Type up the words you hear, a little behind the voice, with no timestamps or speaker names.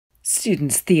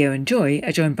Students Theo and Joy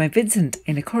are joined by Vincent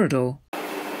in a corridor.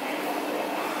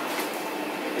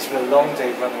 It's been a long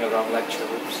day running around lecture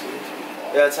rooms, dude.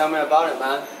 Yeah, tell me about it,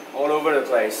 man. All over the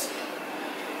place.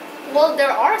 Well,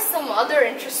 there are some other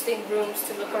interesting rooms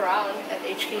to look around at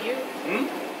HKU.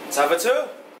 Let's have a tour.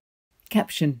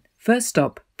 Caption: First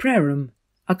stop, prayer room.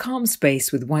 A calm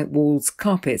space with white walls,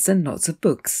 carpets and lots of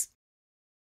books.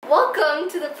 Welcome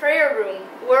to the prayer room.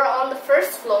 We're on the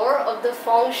first floor of the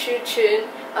Chun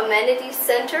Amenities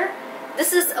Center.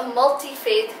 This is a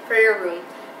multi-faith prayer room.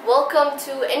 Welcome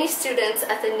to any students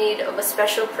at the need of a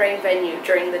special praying venue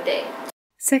during the day.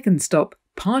 Second stop,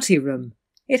 party room.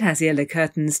 It has yellow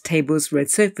curtains, tables, red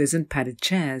sofas and padded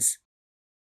chairs.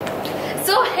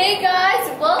 So hey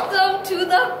guys, welcome to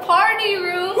the party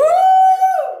room. Woo!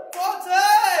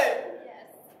 Party!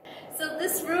 So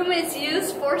this room is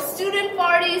used for student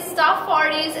parties, staff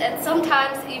parties, and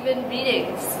sometimes even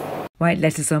meetings. White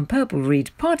letters on purple read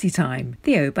party time.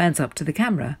 Theo bands up to the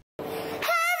camera.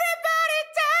 Everybody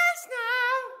dance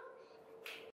now!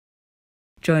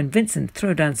 Joy and Vincent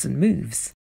throw down some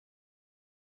moves.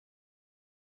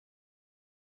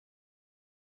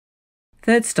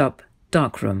 Third stop,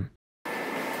 dark room.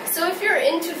 So if you're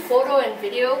into photo and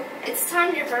video, it's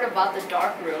time you heard about the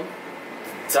dark room.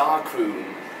 Dark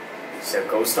room. Is there a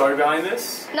ghost story behind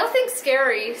this? Nothing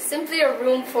scary, simply a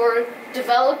room for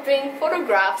developing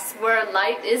photographs where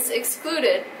light is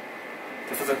excluded.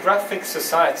 The Photographic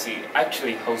Society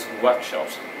actually hosts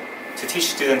workshops to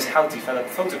teach students how to develop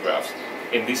photographs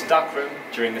in this dark room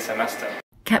during the semester.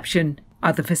 Caption: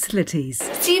 Other facilities.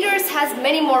 CEDARS has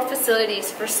many more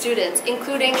facilities for students,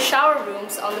 including shower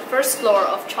rooms on the first floor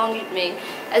of Cheonggyeupming,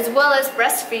 as well as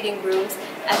breastfeeding rooms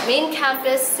at Main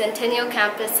Campus, Centennial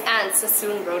Campus, and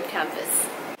Sassoon Road Campus.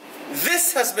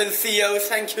 This has been Theo.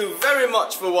 Thank you very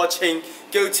much for watching.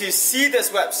 Go to CEDARS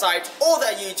website or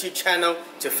their YouTube channel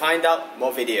to find out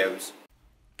more videos.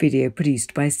 Video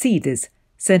produced by CEDARS,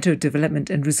 Centre of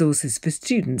Development and Resources for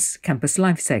Students, Campus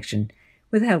Life section,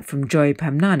 with help from Joy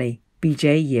Pamnani,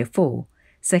 BJ Year 4,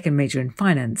 second major in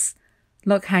Finance,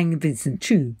 Lok Hang Vincent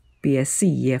Chu, BSc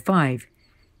Year 5,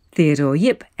 Theodore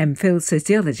Yip, MPhil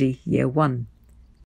Sociology Year 1.